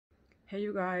Hey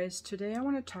you guys, today I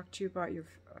want to talk to you about your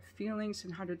feelings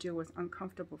and how to deal with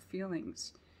uncomfortable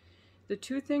feelings. The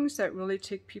two things that really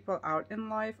take people out in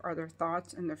life are their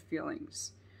thoughts and their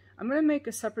feelings. I'm going to make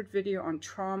a separate video on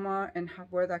trauma and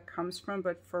where that comes from,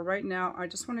 but for right now I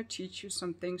just want to teach you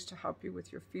some things to help you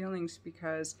with your feelings,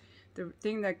 because the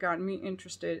thing that got me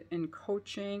interested in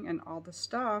coaching and all the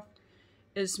stuff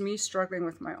is me struggling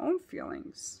with my own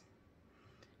feelings.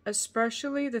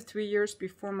 Especially the 3 years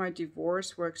before my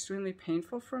divorce were extremely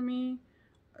painful for me.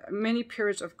 Many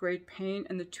periods of great pain,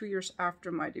 and the 2 years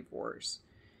after my divorce.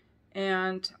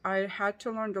 And I had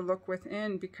to learn to look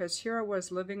within, because here I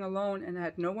was living alone and I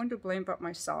had no one to blame but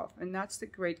myself. And that's the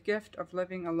great gift of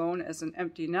living alone as an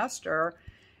empty nester,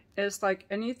 is like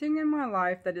anything in my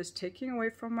life that is taking away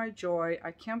from my joy,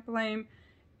 I can't blame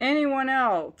anyone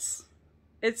else.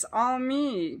 It's all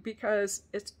me, because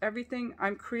it's everything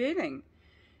I'm creating.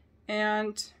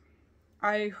 And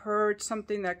I heard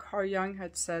something that Carl Jung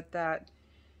had said, that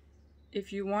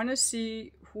if you want to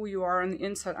see who you are on the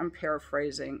inside, I'm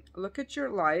paraphrasing, look at your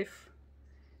life,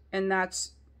 and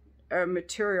that's a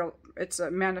material, it's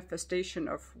a manifestation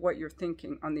of what you're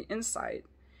thinking on the inside.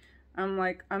 I'm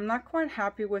like, I'm not quite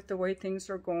happy with the way things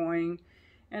are going,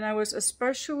 and I was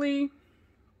especially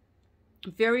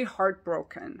very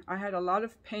heartbroken. I had a lot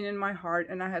of pain in my heart,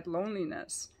 and I had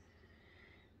loneliness.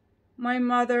 My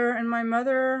mother,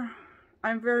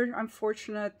 I'm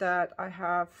fortunate that I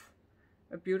have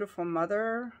a beautiful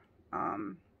mother.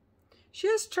 She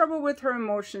has trouble with her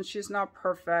emotions. She's not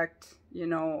perfect, you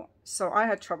know, so I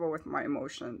had trouble with my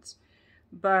emotions.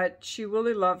 But she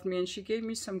really loved me, and she gave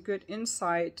me some good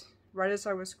insight right as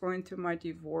I was going through my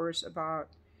divorce about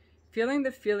feeling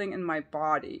the feeling in my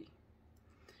body.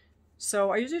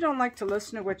 So I usually don't like to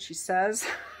listen to what she says.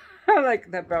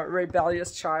 Like that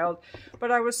rebellious child,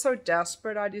 but I was so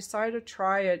desperate I decided to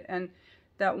try it. And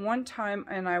that one time,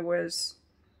 and I was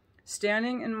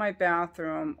standing in my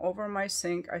bathroom over my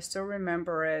sink, I still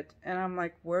remember it, and I'm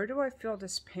like, where do I feel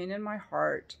this pain in my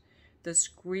heart, this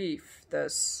grief,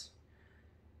 this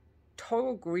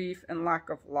total grief and lack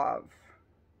of love?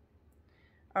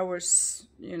 I was,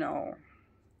 you know,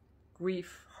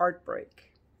 grief, heartbreak.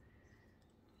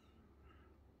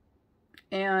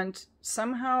 And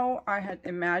somehow I had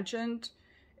imagined,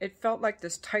 it felt like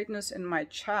this tightness in my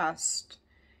chest,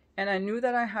 and I knew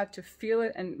that I had to feel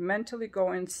it and mentally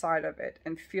go inside of it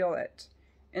and feel it,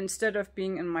 instead of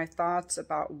being in my thoughts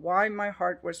about why my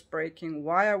heart was breaking,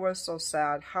 why I was so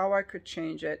sad, how I could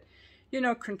change it, you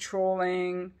know,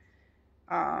 controlling,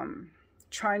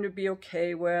 trying to be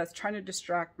okay with, trying to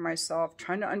distract myself,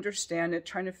 trying to understand it,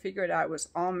 trying to figure it out. It was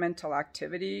all mental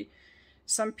activity.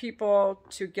 Some people,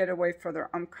 to get away from their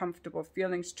uncomfortable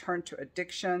feelings, turn to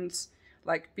addictions,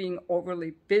 like being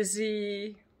overly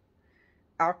busy,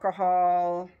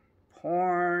 alcohol,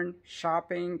 porn,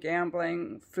 shopping,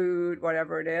 gambling, food,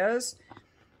 whatever it is.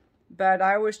 But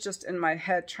I was just in my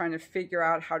head trying to figure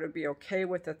out how to be okay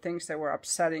with the things that were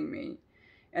upsetting me.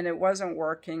 And it wasn't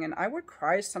working. And I would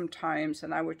cry sometimes,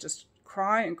 and I would just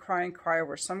cry and cry and cry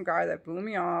over some guy that blew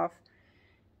me off.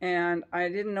 And I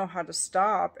didn't know how to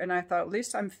stop. And I thought, at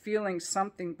least I'm feeling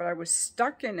something, but I was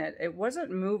stuck in it. It wasn't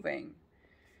moving.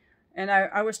 And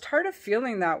I was tired of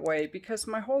feeling that way, because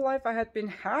my whole life I had been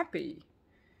happy.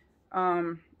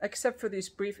 Except for these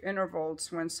brief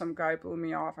intervals when some guy blew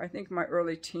me off. I think my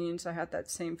early teens, I had that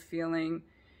same feeling.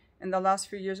 In the last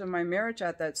few years of my marriage, I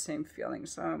had that same feeling.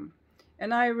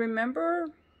 And I remember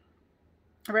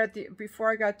before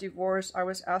I got divorced, I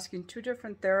was asking 2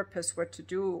 different therapists what to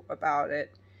do about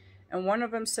it. And one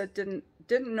of them said didn't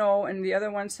know, and the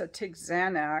other one said take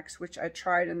Xanax, which I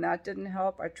tried, and that didn't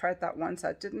help. I tried that once,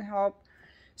 that didn't help.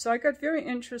 So I got very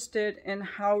interested in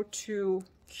how to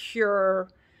cure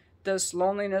this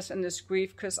loneliness and this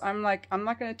grief, because I'm like, I'm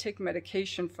not going to take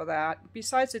medication for that.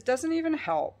 Besides, it doesn't even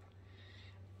help.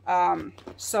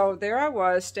 So there I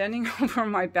was, standing over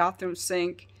my bathroom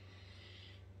sink,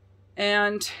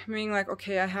 and being like,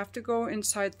 okay, I have to go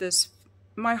inside this.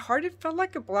 My heart, it felt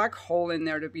like a black hole in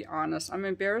there, to be honest. I'm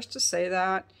embarrassed to say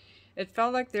that. It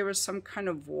felt like there was some kind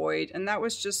of void, and that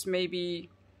was just maybe,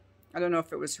 I don't know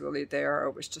if it was really there, or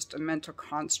it was just a mental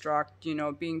construct, you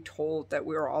know, being told that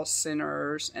we were all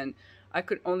sinners, and I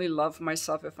could only love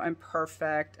myself if I'm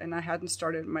perfect, and I hadn't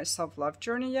started my self-love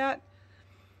journey yet.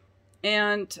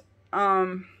 And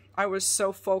I was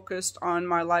so focused on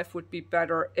my life would be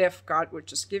better if God would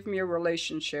just give me a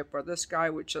relationship, or this guy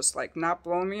would just like not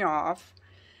blow me off.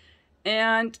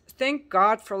 And thank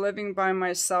God for living by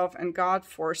myself and God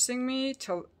forcing me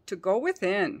to go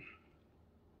within.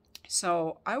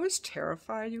 So I was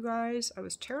terrified, you guys. I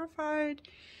was terrified.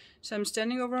 So I'm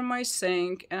standing over my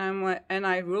sink, and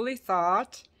I really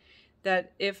thought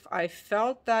that if I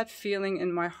felt that feeling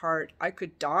in my heart, I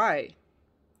could die.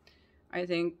 I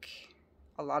think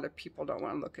a lot of people don't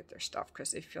want to look at their stuff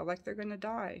because they feel like they're going to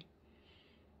die.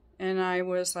 And I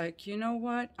was like, you know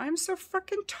what? I'm so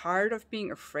freaking tired of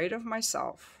being afraid of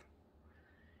myself.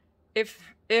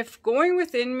 If going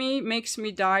within me makes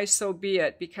me die, so be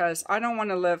it, because I don't want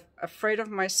to live afraid of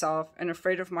myself and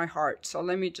afraid of my heart. So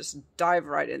let me just dive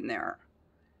right in there.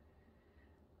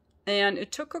 And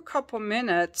it took a couple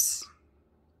minutes.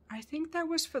 I think that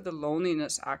was for the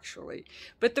loneliness, actually.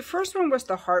 But the first one was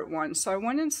the heart one. So I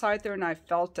went inside there and I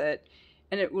felt it,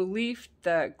 and it relieved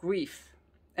the grief,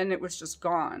 and it was just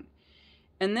gone.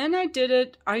 And then I did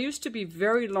it. I used to be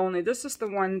very lonely. This is the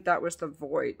one that was the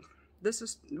void.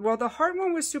 Well, the heart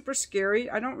one was super scary.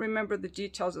 I don't remember the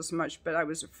details as much, but I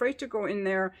was afraid to go in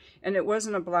there, and it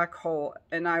wasn't a black hole,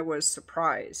 and I was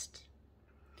surprised.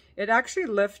 It actually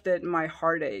lifted my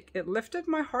heartache. It lifted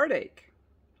my heartache.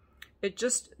 It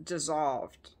just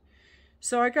dissolved.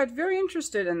 So I got very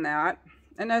interested in that,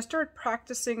 and I started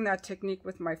practicing that technique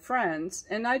with my friends,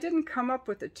 and I didn't come up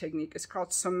with the technique. It's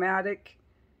called somatic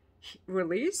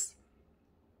release,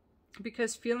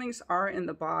 because feelings are in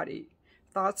the body.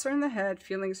 Thoughts are in the head,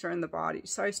 feelings are in the body.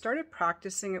 So I started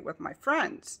practicing it with my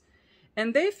friends,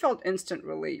 and they felt instant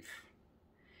relief.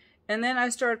 And then I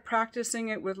started practicing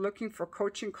it with looking for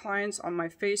coaching clients on my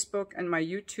Facebook and my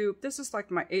YouTube. This is like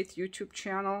my 8th YouTube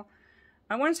channel.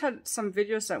 I once had some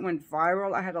videos that went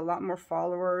viral. I had a lot more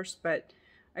followers, but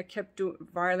I kept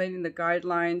violating the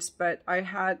guidelines. But I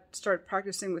had started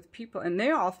practicing with people, and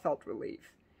they all felt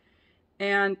relief.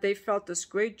 And they felt this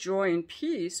great joy and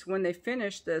peace when they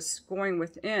finished this going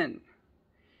within.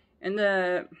 And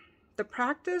the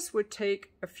practice would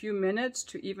take a few minutes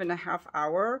to even a half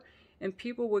hour, and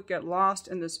people would get lost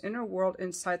in this inner world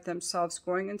inside themselves,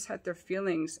 going inside their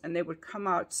feelings, and they would come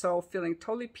out so feeling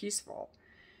totally peaceful.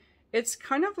 It's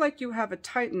kind of like you have a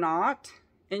tight knot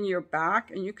in your back,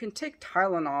 and you can take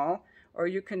Tylenol or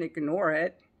you can ignore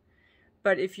it.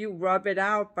 But if you rub it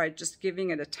out by just giving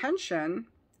it attention,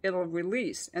 it'll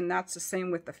release. And that's the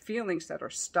same with the feelings that are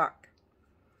stuck.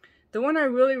 The one I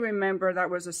really remember that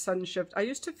was a sudden shift. I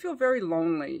used to feel very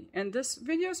lonely. And this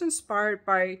video is inspired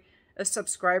by a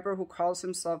subscriber who calls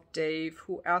himself Dave,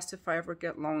 who asked if I ever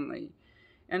get lonely.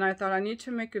 And I thought I need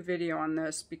to make a video on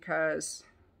this because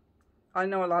I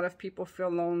know a lot of people feel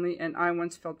lonely, and I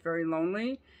once felt very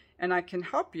lonely, and I can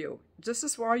help you. This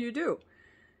is why you do.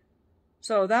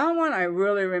 So that one I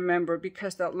really remember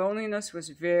because that loneliness was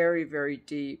very, very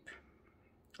deep.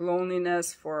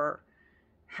 Loneliness for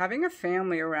having a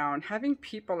family around, having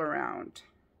people around,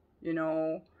 you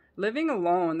know, living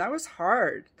alone. That was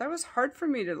hard. That was hard for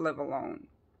me to live alone.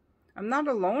 I'm not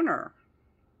a loner.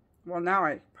 Well, now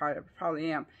I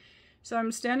probably am. So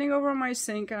I'm standing over my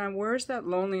sink, and where's that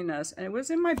loneliness? And it was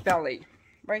in my belly,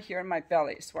 right here in my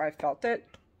belly. Is where I felt it.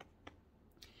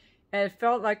 And it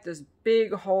felt like this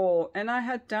big hole. And I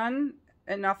had done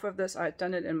enough of this. I had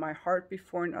done it in my heart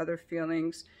before and other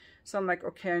feelings. So I'm like,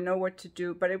 okay, I know what to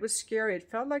do. But it was scary. It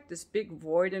felt like this big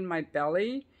void in my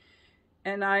belly.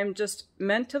 And I'm just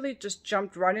mentally just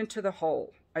jumped right into the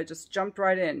hole. I just jumped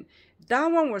right in. That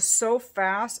one was so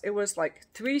fast. It was like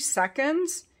 3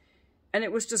 seconds. And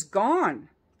it was just gone.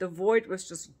 The void was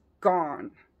just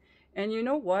gone. And you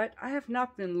know what? I have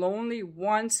not been lonely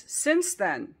once since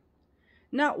then.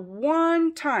 Not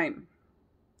one time.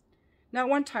 Not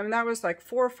one time. And that was like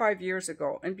 4 or 5 years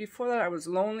ago. And before that, I was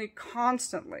lonely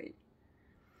constantly.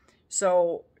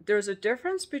 So there's a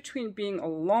difference between being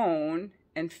alone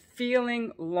and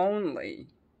feeling lonely.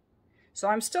 So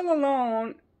I'm still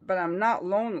alone, but I'm not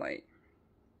lonely.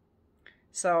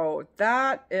 So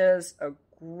that is a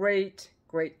great,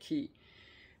 great key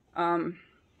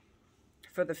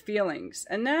for the feelings.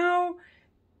 And now,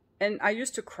 and I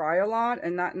used to cry a lot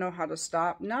and not know how to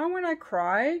stop. Now when I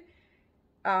cry,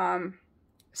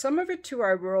 some of it too, I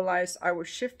realized I was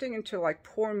shifting into like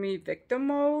poor me victim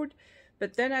mode.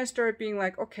 But then I started being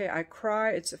like, okay, I cry,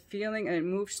 it's a feeling, and it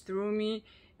moves through me,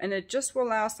 and it just will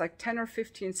last like 10 or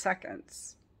 15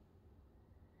 seconds.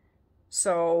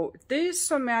 So this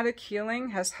somatic healing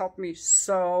has helped me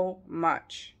so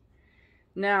much.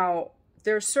 Now,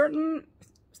 there's certain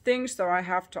things that I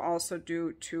have to also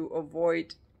do to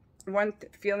avoid. One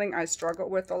feeling I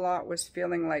struggled with a lot was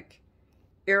feeling like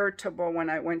irritable when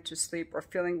I went to sleep, or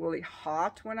feeling really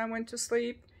hot when I went to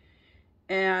sleep.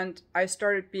 And I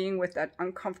started being with that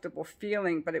uncomfortable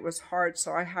feeling, but it was hard,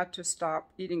 so I had to stop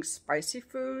eating spicy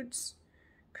foods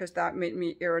because that made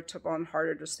me irritable and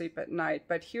harder to sleep at night.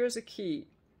 But here's a key.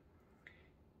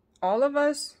 All of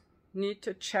us need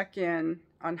to check in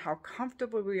on how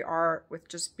comfortable we are with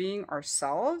just being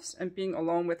ourselves and being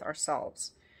alone with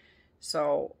ourselves.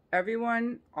 So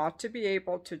everyone ought to be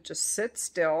able to just sit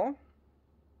still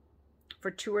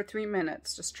for 2 or 3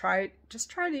 minutes. Just try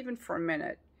it even for a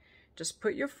minute. Just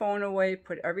put your phone away,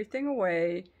 put everything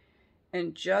away,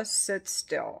 and just sit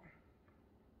still.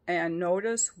 And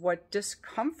notice what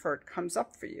discomfort comes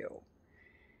up for you.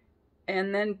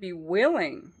 And then be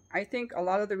willing. I think a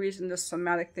lot of the reason this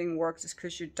somatic thing works is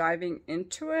because you're diving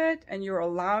into it and you're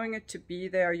allowing it to be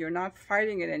there. You're not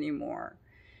fighting it anymore.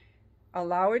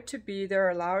 Allow it to be there.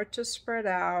 Allow it to spread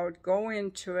out. Go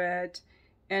into it.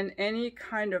 And any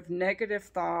kind of negative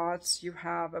thoughts you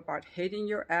have about hating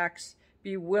your ex,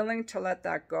 be willing to let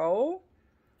that go.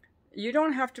 You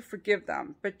don't have to forgive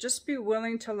them, but just be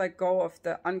willing to let go of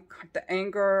the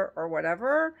anger or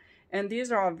whatever. And these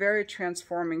are all very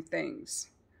transforming things.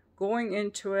 Going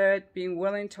into it, being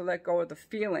willing to let go of the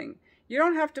feeling. You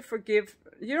don't have to forgive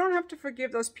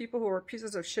those people who were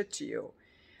pieces of shit to you.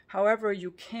 However,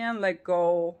 you can let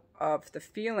go of the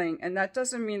feeling, and that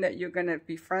doesn't mean that you're going to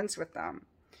be friends with them.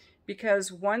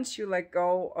 Because once you let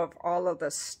go of all of the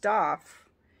stuff,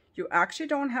 you actually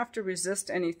don't have to resist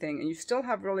anything, and you still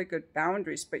have really good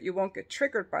boundaries, but you won't get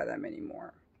triggered by them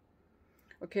anymore.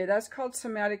 Okay, that's called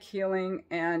somatic healing,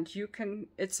 and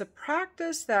it's a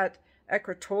practice that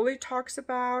Eckhart Tolle talks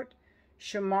about,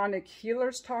 shamanic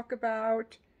healers talk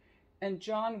about, and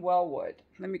John Wellwood.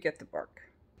 Let me get the book.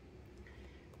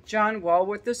 John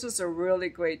Wellwood, this is a really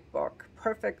great book.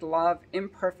 Perfect Love,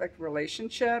 Imperfect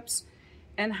Relationships,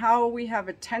 and how we have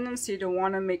a tendency to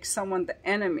want to make someone the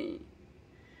enemy.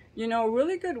 You know, a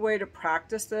really good way to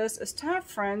practice this is to have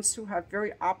friends who have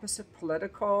very opposite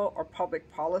political or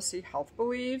public policy health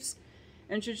beliefs,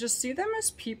 and to just see them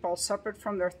as people separate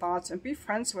from their thoughts and be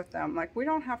friends with them. Like, we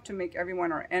don't have to make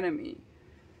everyone our enemy.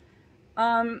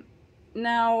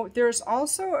 Now, there's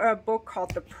also a book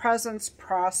called The Presence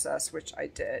Process, which I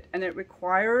did, and it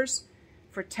requires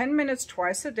for 10 minutes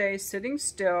twice a day, sitting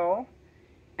still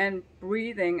and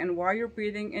breathing, and while you're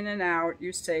breathing in and out,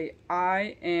 you say,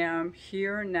 I am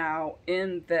here now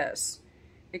in this.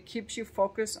 It keeps you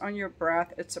focused on your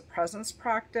breath. It's a presence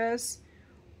practice,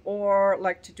 or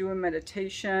like to do a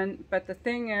meditation. But the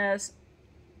thing is,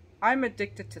 I'm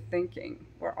addicted to thinking.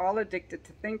 We're all addicted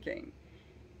to thinking.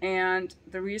 And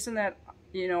the reason that,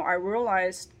 you know, I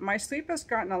realized my sleep has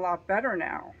gotten a lot better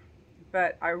now,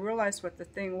 but I realized what the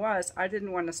thing was, I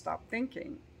didn't want to stop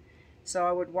thinking. So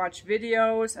I would watch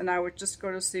videos and I would just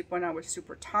go to sleep when I was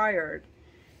super tired.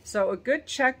 So a good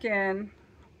check-in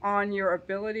on your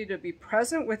ability to be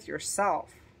present with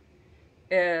yourself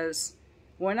is,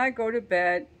 when I go to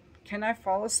bed, can I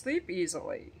fall asleep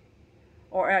easily?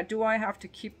 Or do I have to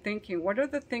keep thinking? What are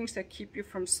the things that keep you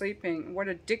from sleeping? What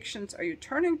addictions are you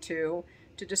turning to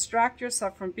distract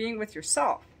yourself from being with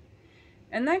yourself?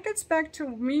 And that gets back to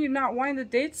me not wanting to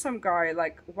date some guy.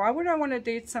 Like, why would I want to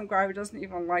date some guy who doesn't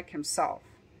even like himself?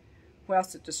 Who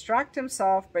has to distract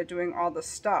himself by doing all the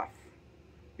stuff?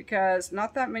 Because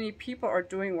not that many people are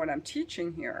doing what I'm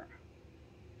teaching here.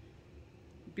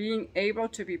 Being able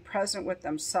to be present with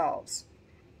themselves.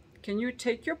 Can you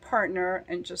take your partner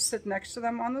and just sit next to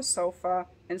them on the sofa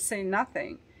and say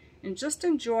nothing? And just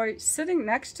enjoy sitting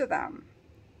next to them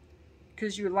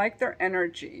because you like their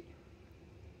energy.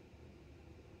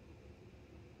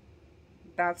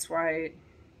 That's why I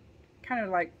kind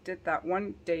of like did that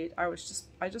one date. I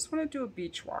just want to do a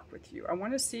beach walk with you. I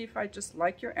want to see if I just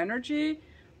like your energy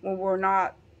when we're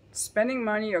not spending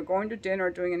money or going to dinner or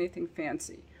doing anything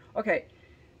fancy. Okay,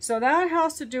 so that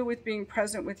has to do with being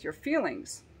present with your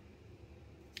feelings.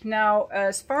 Now,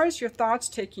 as far as your thoughts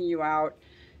taking you out,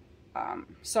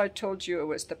 so I told you it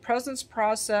was The Presence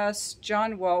Process,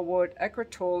 John Wellwood, Eckhart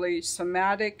Tolle,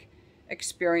 somatic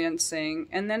experiencing.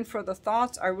 And then for the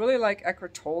thoughts, I really like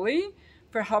Eckhart Tolle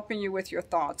for helping you with your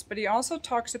thoughts, but he also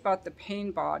talks about the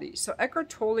pain body. So Eckhart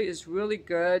Tolle is really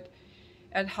good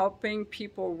at helping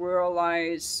people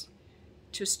realize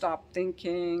to stop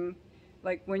thinking.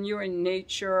 Like when you're in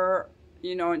nature,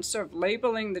 you know, instead of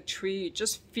labeling the tree,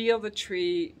 just feel the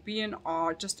tree, be in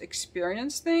awe, just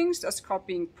experience things. That's called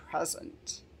being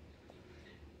present.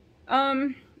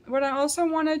 What I also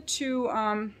wanted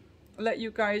to let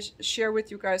you guys share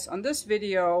with you guys on this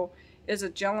video is a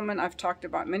gentleman I've talked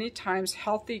about many times,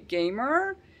 Healthy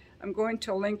Gamer. I'm going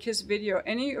to link his video.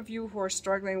 Any of you who are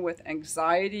struggling with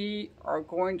anxiety or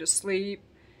going to sleep,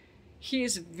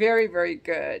 he's very, very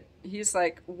good. He's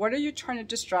like, what are you trying to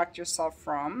distract yourself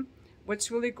from?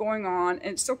 What's really going on?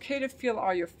 And it's okay to feel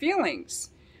all your feelings.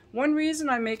 One reason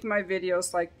I make my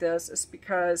videos like this is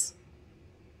because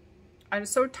I'm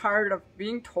so tired of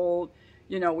being told,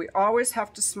 you know, we always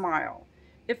have to smile.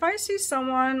 If I see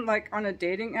someone like on a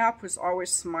dating app who's always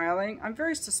smiling, I'm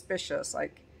very suspicious.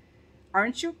 Like,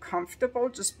 aren't you comfortable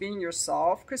just being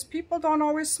yourself? Because people don't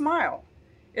always smile.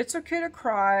 It's okay to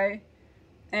cry.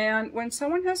 And when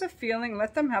someone has a feeling,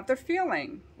 let them have their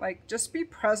feeling. Like, just be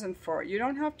present for it. You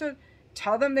don't have to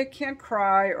tell them they can't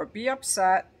cry or be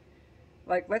upset.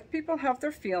 Like, let people have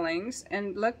their feelings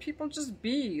and let people just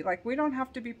be. Like, we don't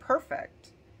have to be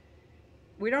perfect.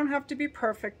 We don't have to be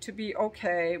perfect to be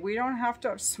okay. We don't have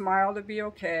to smile to be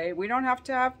okay. We don't have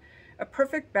to have a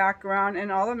perfect background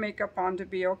and all the makeup on to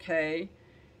be okay.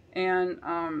 And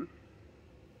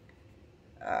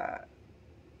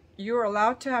you're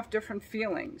allowed to have different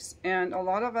feelings. And a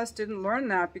lot of us didn't learn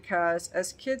that because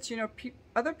as kids, you know,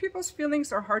 other people's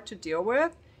feelings are hard to deal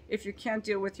with if you can't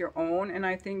deal with your own. And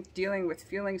I think dealing with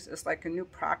feelings is like a new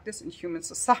practice in human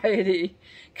society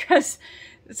because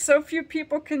so few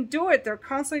people can do it. They're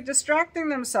constantly distracting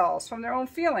themselves from their own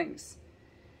feelings.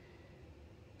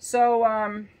 So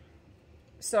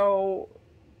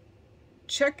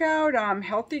check out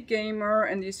Healthy Gamer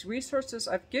and these resources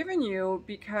I've given you,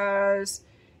 because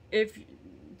if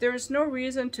there's no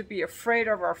reason to be afraid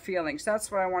of our feelings.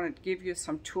 That's what I want to give you,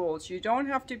 some tools. You don't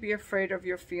have to be afraid of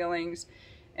your feelings.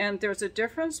 And there's a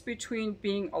difference between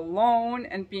being alone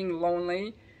and being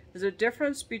lonely. There's a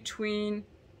difference between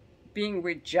being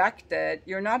rejected.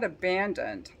 You're not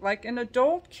abandoned. Like, an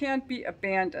adult can't be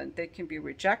abandoned. They can be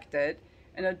rejected.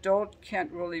 An adult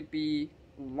can't really be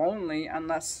lonely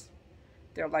unless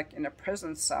they're like in a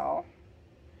prison cell.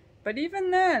 But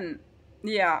even then,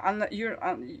 yeah, you're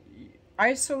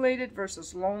isolated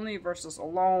versus lonely versus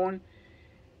alone.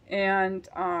 And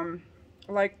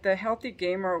like the Healthy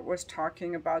Gamer was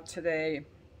talking about today,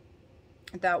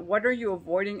 that what are you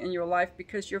avoiding in your life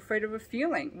because you're afraid of a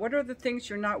feeling? What are the things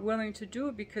you're not willing to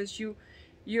do because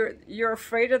you're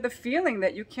afraid of the feeling,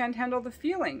 that you can't handle the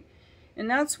feeling? And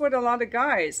that's what a lot of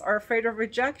guys are afraid of,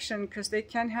 rejection, because they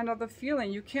can't handle the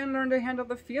feeling. You can learn to handle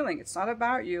the feeling. It's not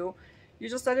about you. You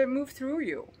just let it move through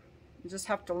you. You just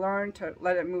have to learn to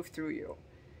let it move through you.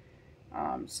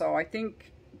 So I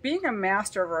think being a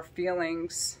master of our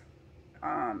feelings,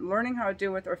 learning how to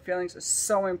deal with our feelings is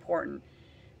so important,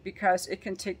 because it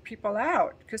can take people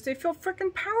out because they feel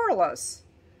freaking powerless.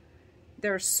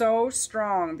 They're so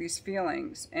strong, these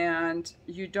feelings, and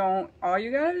all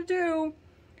you gotta do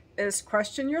is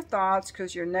question your thoughts,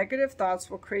 because your negative thoughts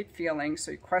will create feelings.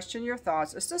 So you question your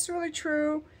thoughts. Is this really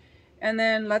true? And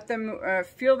then let them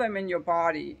feel them in your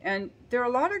body. And there are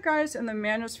a lot of guys in the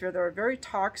manosphere that are very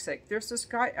toxic. There's this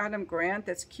guy, Adam Grant,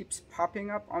 that keeps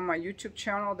popping up on my YouTube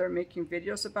channel. They're making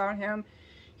videos about him.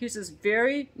 He's this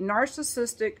very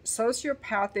narcissistic,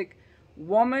 sociopathic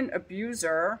woman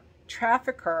abuser,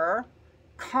 trafficker,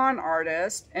 con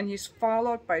artist, and he's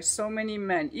followed by so many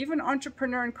men. Even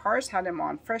Entrepreneur in Cars had him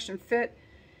on, Fresh and Fit,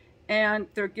 and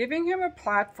they're giving him a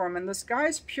platform. And this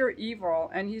guy's pure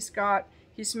evil, and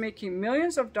he's making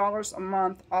millions of dollars a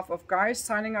month off of guys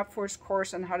signing up for his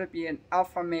course on how to be an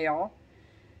alpha male.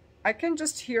 I can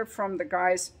just hear from the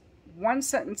guy's one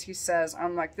sentence he says,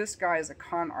 I'm like, this guy is a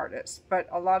con artist. But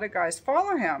a lot of guys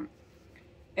follow him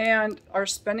and are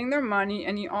spending their money.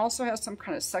 And he also has some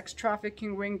kind of sex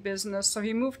trafficking ring business. So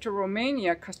he moved to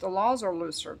Romania because the laws are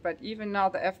looser. But even now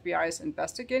the FBI is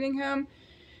investigating him.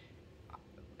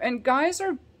 And guys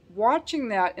are watching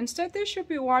that. Instead, they should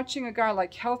be watching a guy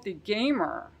like Healthy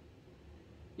Gamer.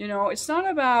 You know, it's not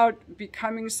about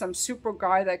becoming some super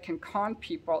guy that can con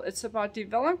people. It's about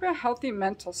developing a healthy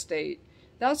mental state.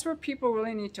 That's where people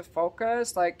really need to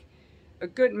focus, like a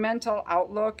good mental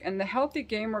outlook. And the Healthy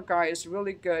Gamer guy is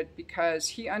really good because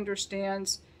he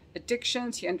understands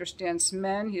addictions. He understands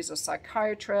men. He's a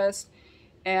psychiatrist.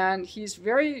 And he's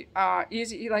very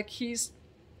easy. Like, he's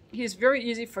very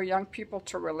easy for young people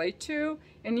to relate to.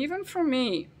 And even for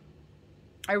me,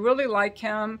 I really like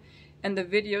him and the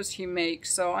videos he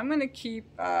makes. So I'm going to keep,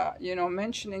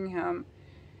 mentioning him.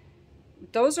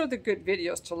 Those are the good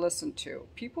videos to listen to.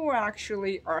 People who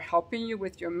actually are helping you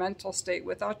with your mental state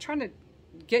without trying to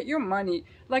get your money.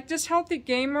 Like, this Healthy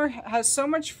Gamer has so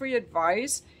much free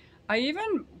advice. I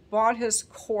even bought his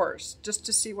course just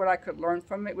to see what I could learn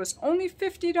from it. It was only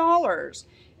 $50.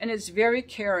 And it's very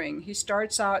caring. He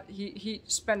starts out, he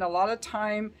spent a lot of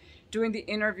time doing the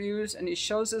interviews, and he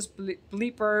shows his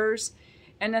bleepers.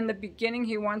 And in the beginning,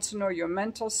 he wants to know your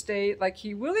mental state. Like,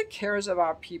 he really cares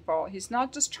about people. He's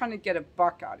not just trying to get a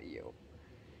buck out of you.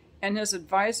 And his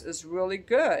advice is really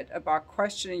good about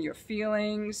questioning your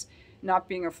feelings, not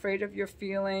being afraid of your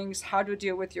feelings, how to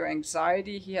deal with your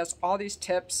anxiety. He has all these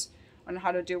tips on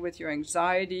how to deal with your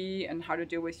anxiety and how to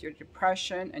deal with your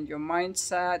depression and your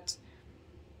mindset.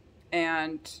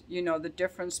 And, you know, the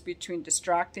difference between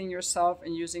distracting yourself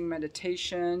and using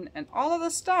meditation and all of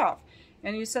the stuff.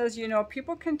 And he says, you know,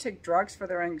 people can take drugs for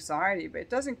their anxiety, but it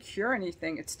doesn't cure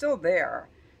anything. It's still there.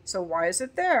 So why is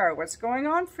it there? What's going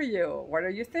on for you? What are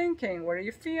you thinking? What are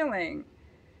you feeling?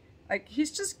 Like,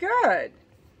 he's just good.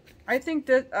 I think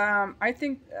that I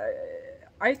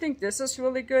think this is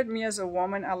really good. Me as a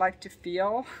woman, I like to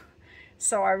feel.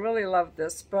 So I really love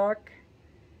this book.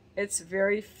 It's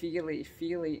very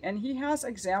feely. And he has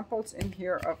examples in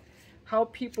here of how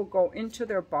people go into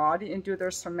their body and do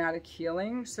their somatic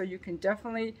healing. So you can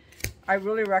definitely, I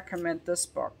really recommend this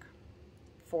book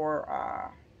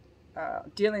for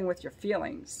dealing with your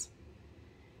feelings.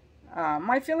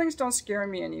 My feelings don't scare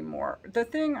me anymore. The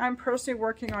thing I'm personally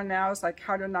working on now is like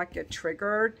how to not get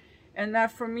triggered. And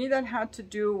that for me, that had to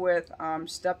do with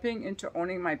stepping into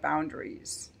owning my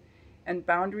boundaries. And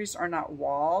boundaries are not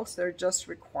walls. They're just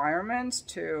requirements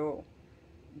to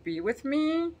be with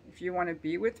me. If you want to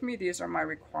be with me, these are my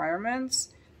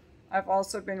requirements. I've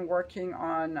also been working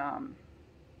on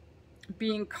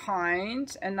being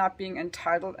kind and not being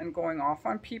entitled and going off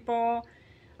on people.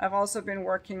 I've also been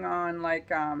working on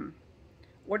like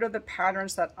what are the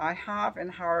patterns that I have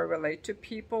and how I relate to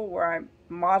people, where I'm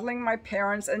modeling my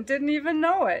parents and didn't even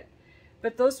know it.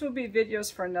 But those will be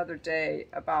videos for another day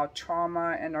about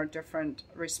trauma and our different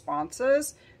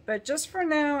responses. But just for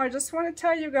now, I just want to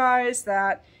tell you guys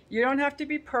that you don't have to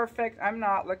be perfect. I'm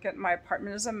not. Look at my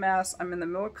apartment is a mess. I'm in the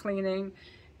middle of cleaning.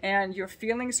 And your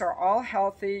feelings are all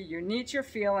healthy. You need your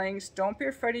feelings. Don't be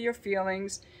afraid of your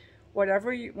feelings.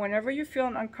 Whenever you feel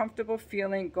an uncomfortable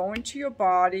feeling, go into your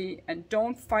body and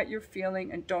don't fight your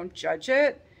feeling and don't judge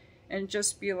it. And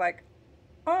just be like,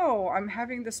 oh, I'm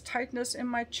having this tightness in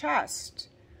my chest.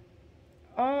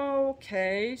 Oh,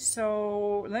 okay,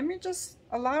 so let me just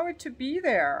allow it to be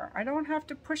there. I don't have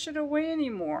to push it away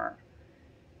anymore.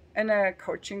 In a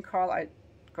coaching call, I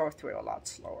go through it a lot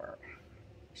slower.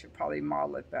 I should probably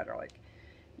model it better. Like,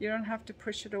 you don't have to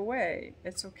push it away.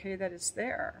 It's okay that it's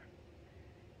there.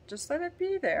 Just let it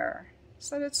be there.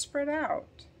 Just let it spread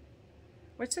out.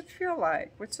 What's it feel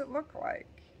like? What's it look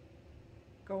like?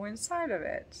 Go inside of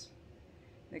it.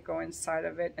 They go inside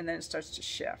of it, and then it starts to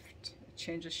shift. It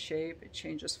changes shape, it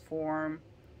changes form.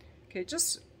 Okay,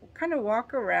 just kind of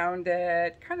walk around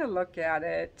it, kind of look at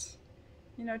it,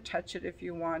 you know, touch it if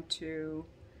you want to.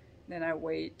 Then I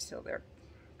wait till they're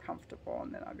comfortable,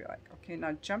 and then I'll be like, okay,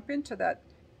 now jump into that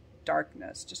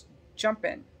darkness. Just jump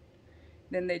in.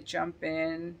 Then they jump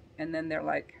in, and then they're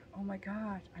like, oh my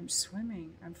God, I'm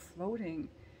swimming, I'm floating.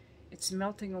 It's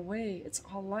melting away, it's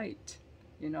all light.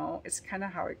 You know, it's kind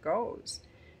of how it goes.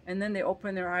 And then they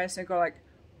open their eyes and go like,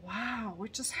 wow,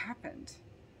 what just happened?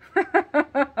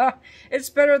 It's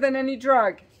better than any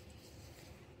drug.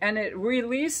 And it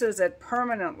releases it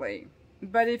permanently.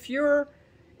 But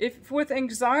if with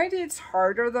anxiety, it's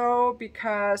harder though,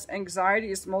 because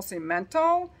anxiety is mostly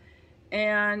mental,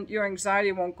 and your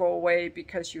anxiety won't go away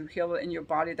because you heal it in your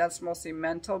body. That's mostly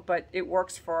mental, but it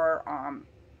works for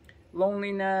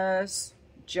loneliness,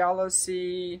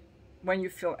 jealousy. When you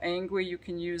feel angry, you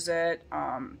can use it.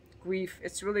 Grief,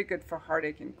 it's really good for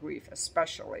heartache and grief,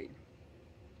 especially.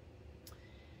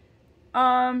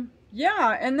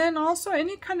 Yeah, and then also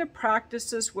any kind of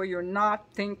practices where you're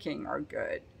not thinking are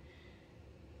good.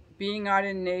 Being out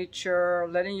in nature,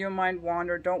 letting your mind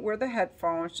wander. Don't wear the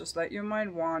headphones, just let your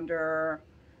mind wander.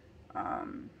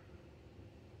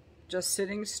 Just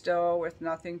sitting still with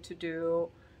nothing to do.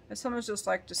 I sometimes just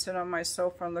like to sit on my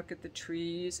sofa and look at the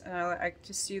trees, and I like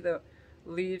to see the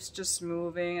leaves just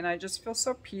moving, and I just feel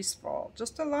so peaceful.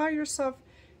 Just allow yourself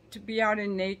to be out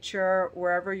in nature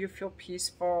wherever you feel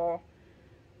peaceful,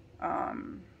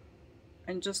 and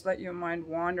just let your mind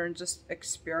wander and just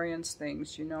experience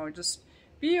things, you know. Just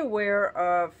be aware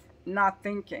of not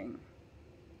thinking.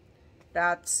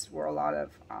 That's where a lot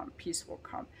of peace will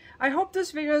come. I hope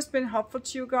this video has been helpful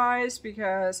to you guys,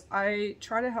 because I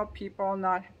try to help people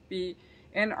not be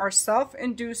in our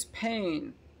self-induced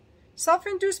pain.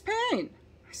 Self-induced pain.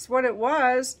 That's what it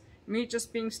was. Me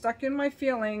just being stuck in my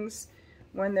feelings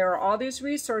when there are all these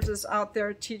resources out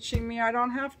there teaching me I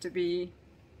don't have to be.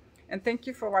 And thank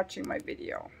you for watching my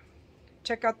video.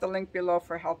 Check out the link below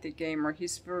for Healthy Gamer.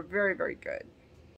 He's very, very good.